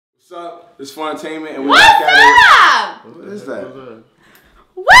What's up? It's Fontainment and we're What's back at up? it. What is that?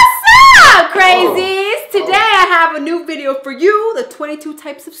 What's up, crazies? Today I have a new video for you, the 22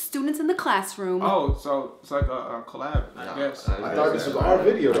 types of students in the classroom. Oh, so it's like a collab, I guess. I thought this was our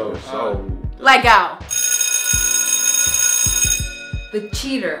video though, so... Lego. The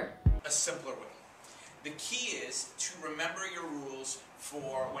cheater. A simpler way. The key is to remember your rules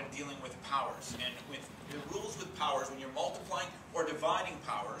for when dealing with powers. And with the rules with powers, when you're multiplying or dividing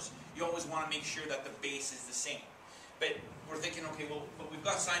powers, you always want to make sure that the base is the same. But we're thinking, okay, well, but we've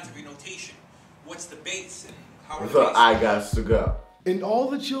got scientific notation. What's the base and how are the bases? I got to go. And all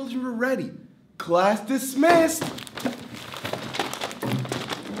the children were ready. Class dismissed.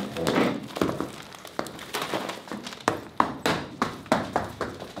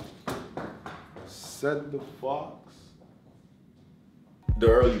 Said the fox. The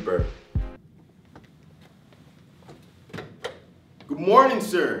early bird. Good morning,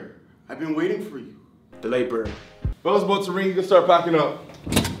 sir. I've been waiting for you. The late bird. Bell's about to ring, you can start packing up.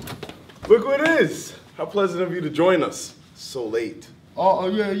 Look who it is. How pleasant of you to join us. So late. Oh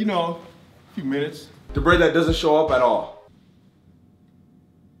yeah, you know, a few minutes. The bird that doesn't show up at all.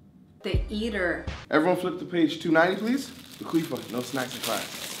 The eater. Everyone flip to page 290, please. LatoyaForever, no snacks in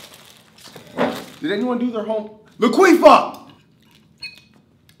class. Did anyone do their home? LatoyaForever!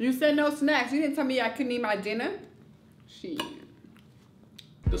 You said no snacks. You didn't tell me I couldn't eat my dinner. Shit.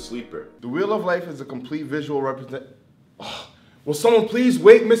 The sleeper. The wheel of life is a complete visual represent. Oh, will someone please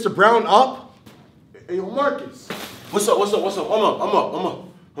wake Mr. Brown up? Hey, yo, Marcus. What's up? I'm up.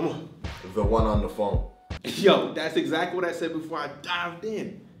 The one on the phone. Yo, that's exactly what I said before I dived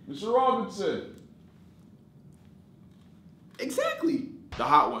in. Mr. Robinson. Exactly. The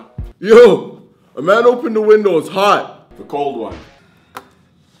hot one. Yo, a man opened the window. It's hot. The cold one.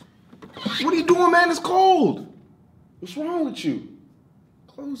 What are you doing, man? It's cold. What's wrong with you?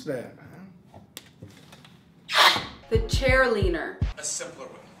 Close that, man. The cheerleader. A simpler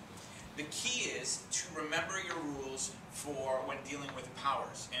way. The key is to remember your rules for when dealing with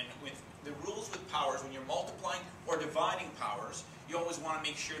powers. And with the rules with powers, when you're multiplying or dividing powers, you always want to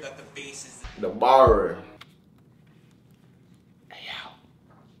make sure that the base is The borrower. Hey, yo.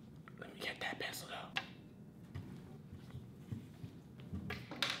 Let me get that pencil out.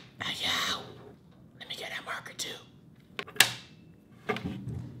 Hey, yo. Let me get that marker too.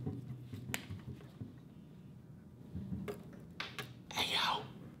 Hey, yo.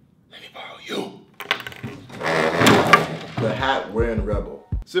 Let me borrow you. The hat wearing rebel.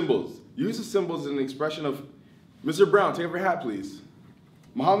 Symbols. Use the symbols as an expression of, Mr. Brown, take off your hat, please.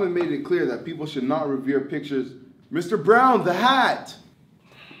 Muhammad made it clear that people should not revere pictures. Mr. Brown, the hat.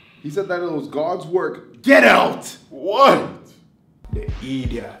 He said that it was God's work. Get out! What? The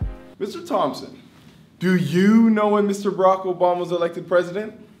idiot. Mr. Thompson, do you know when Mr. Barack Obama was elected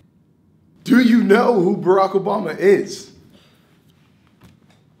president? Do you know who Barack Obama is?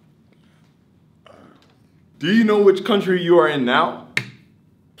 Do you know which country you are in now?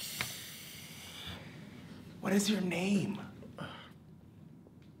 What is your name?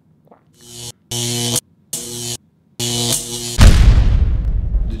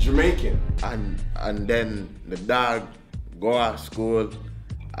 The Jamaican. And then the dog go out school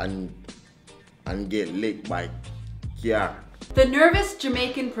and get licked by Kiara. The nervous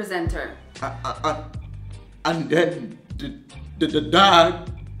Jamaican presenter. And then the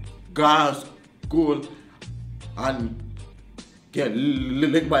dog go out school and get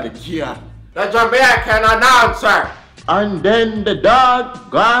licked by the Kia. The Jamaican announcer. And then the dog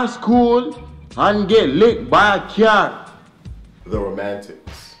go out school and get licked by a Kia. The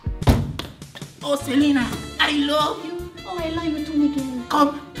romantics. Oh, Selena, I love you. Oh, I love you too, Miguel.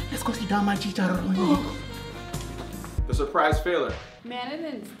 Come, let's go sit down my chicharron. Oh. The surprise failure. Man, I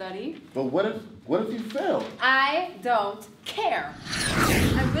didn't study. But what if you fail? I don't care.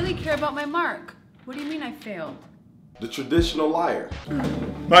 I really care about my mark. What do you mean I failed? The traditional liar.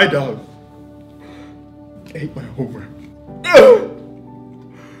 My dog ate my homework.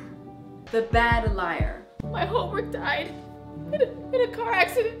 The bad liar. My homework died in a car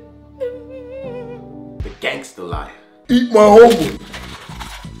accident. The gangster liar. Eat my homework.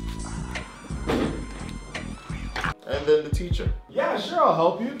 And then the teacher. Yeah, sure, I'll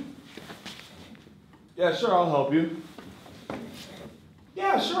help you. Yeah, sure, I'll help you.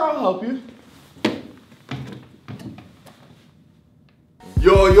 Yeah, sure, I'll help you.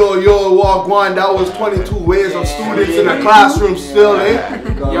 Yo, Wagwan, that was 22 ways of students in the classroom still, eh?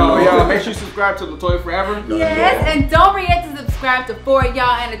 Yo, make sure you subscribe to LatoyaForever. Yes, and don't forget to subscribe to For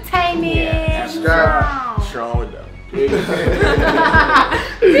Y'all Entertainment. Subscribe. Strong with them.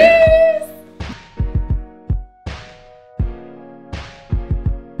 Peace.